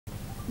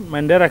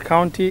Mandera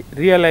County,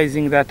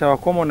 realizing that our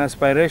common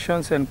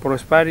aspirations and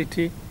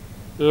prosperity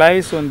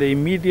lies on the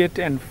immediate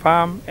and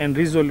firm and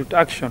resolute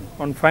action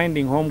on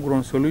finding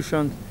homegrown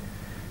solutions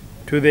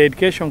to the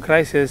education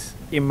crisis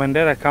in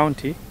Mandera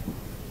County,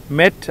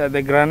 met at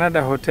the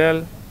Granada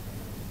Hotel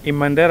in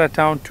Mandera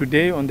Town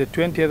today on the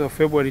 20th of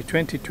February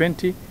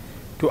 2020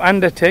 to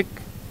undertake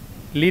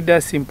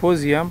Leaders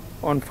Symposium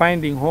on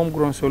finding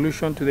homegrown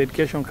solution to the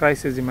education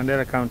crisis in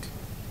Mandera County.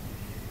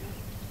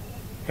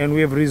 And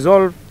we have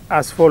resolved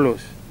as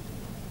follows.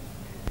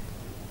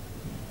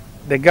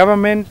 The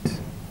government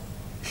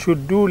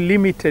should do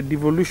limited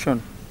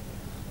devolution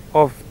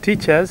of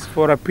teachers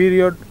for a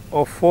period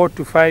of 4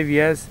 to 5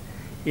 years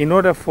in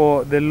order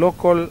for the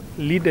local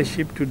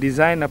leadership to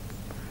design a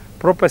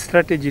proper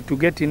strategy to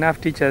get enough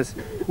teachers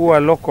who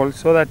are local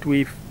so that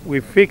we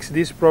fix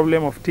this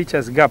problem of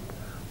teachers gap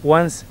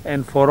once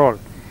and for all.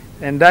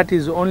 And that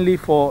is only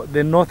for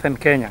the northern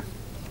Kenya.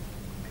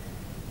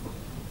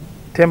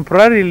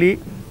 Temporarily,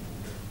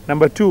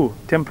 number 2,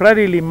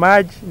 temporarily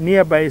merge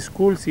nearby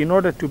schools in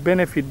order to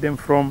benefit them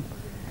from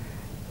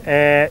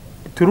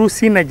through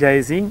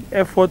synergizing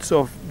efforts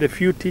of the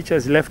few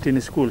teachers left in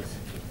schools.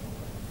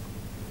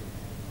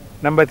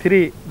 Number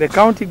 3, the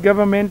county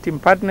government in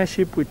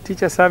partnership with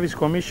Teacher Service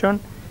Commission,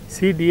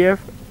 CDF,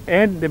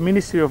 and the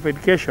Ministry of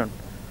Education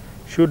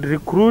should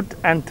recruit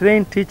and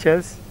train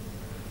teachers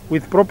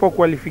with proper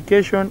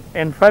qualification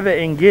and further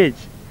engage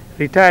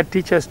retired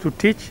teachers to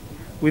teach,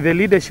 with the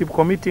leadership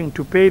committing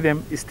to pay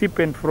them a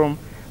stipend from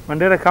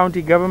Mandera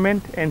County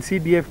government and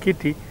CDF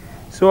Kitty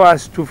so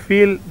as to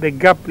fill the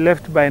gap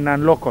left by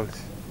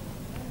non-locals.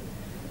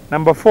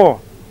 Number 4,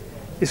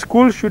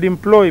 schools should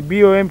employ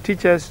BOM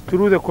teachers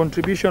through the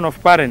contribution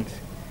of parents.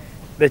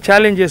 The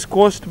challenges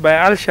caused by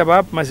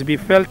Al-Shabaab must be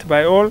felt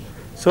by all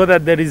so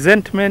that the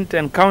resentment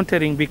and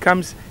countering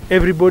becomes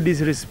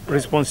everybody's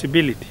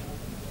responsibility.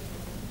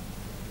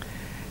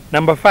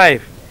 Number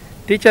 5,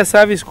 Teacher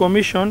Service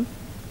Commission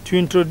to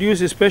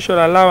introduce a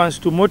special allowance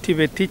to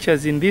motivate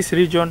teachers in this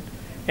region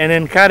and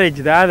encourage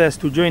the others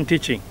to join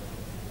teaching.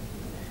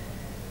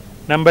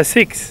 Number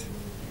 6,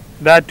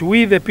 that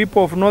we, the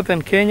people of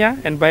northern Kenya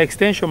and by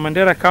extension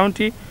Mandera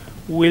County,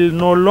 will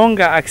no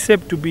longer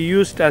accept to be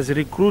used as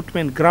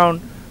recruitment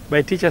ground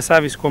by Teacher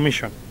Service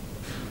Commission.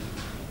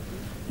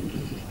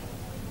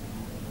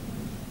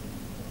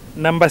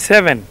 Number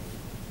 7,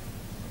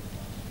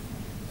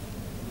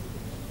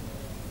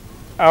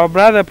 our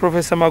brother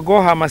Professor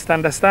Magoha must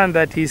understand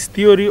that his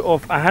theory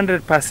of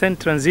 100%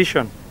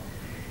 transition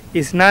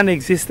is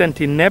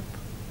non-existent in NEP,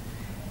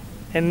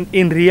 and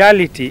in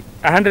reality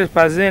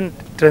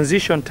 100%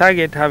 transition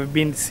target have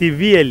been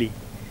severely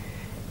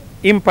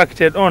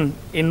impacted on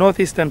in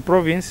northeastern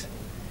province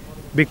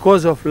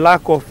because of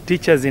lack of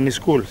teachers in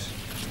schools.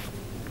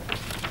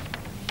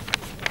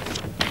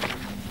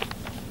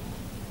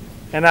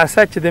 And as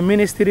such, the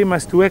ministry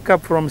must wake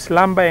up from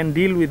slumber and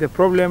deal with the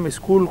problem of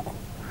school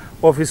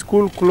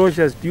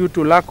closures due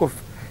to lack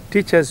of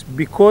teachers,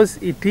 because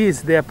it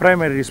is their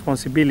primary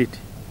responsibility.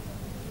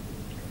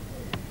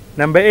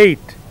 Number 8,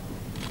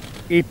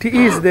 it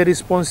is the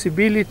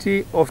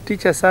responsibility of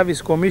Teacher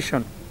Service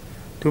Commission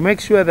to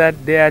make sure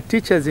that there are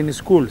teachers in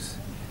schools.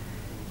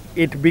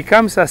 It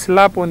becomes a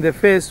slap on the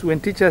face when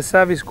Teacher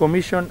Service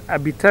Commission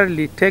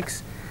arbitrarily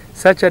takes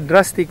such a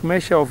drastic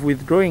measure of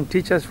withdrawing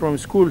teachers from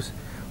schools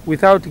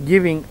without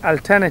giving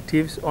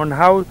alternatives on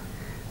how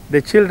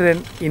the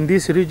children in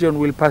this region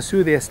will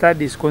pursue their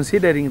studies,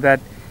 considering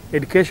that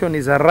education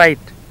is a right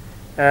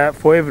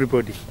for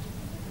everybody.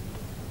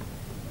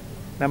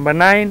 Number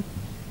 9,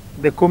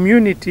 the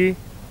community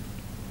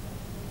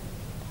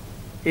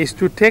is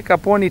to take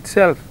upon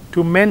itself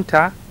to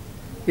mentor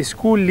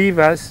school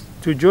leavers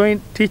to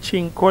join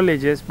teaching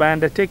colleges by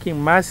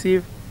undertaking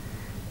massive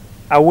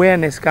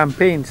awareness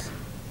campaigns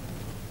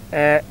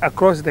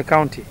across the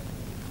county.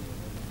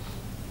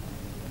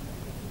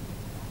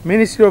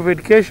 Ministry of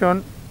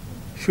Education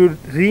should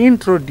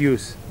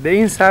reintroduce the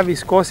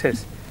in-service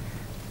courses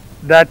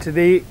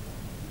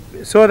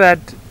so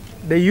that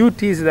the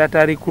UTs that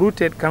are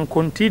recruited can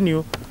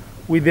continue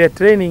with their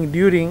training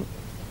during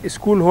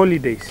school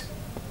holidays.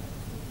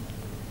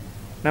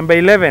 Number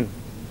 11,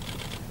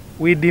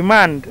 we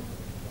demand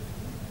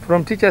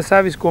from Teacher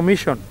Service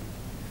Commission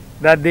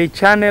that they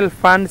channel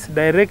funds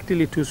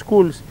directly to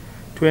schools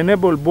to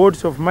enable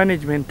boards of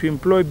management to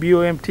employ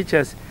BOM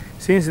teachers,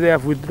 since they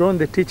have withdrawn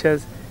the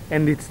teachers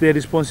and it's their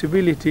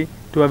responsibility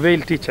to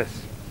avail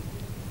teachers.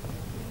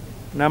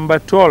 Number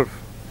 12,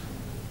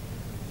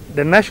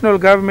 the national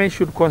government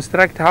should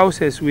construct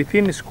houses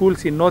within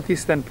schools in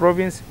northeastern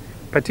province,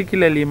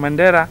 particularly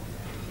Mandera,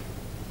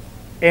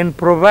 and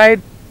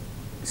provide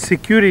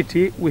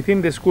security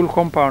within the school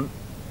compound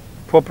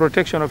for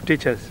protection of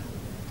teachers.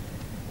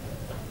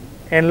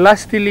 And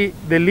lastly,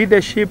 the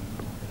leadership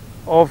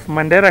of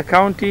Mandera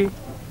County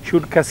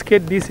should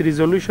cascade these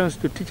resolutions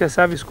to Teacher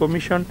Service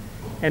Commission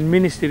and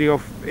Ministry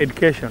of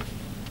Education.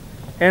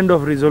 End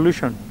of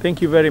resolution.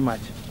 Thank you very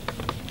much.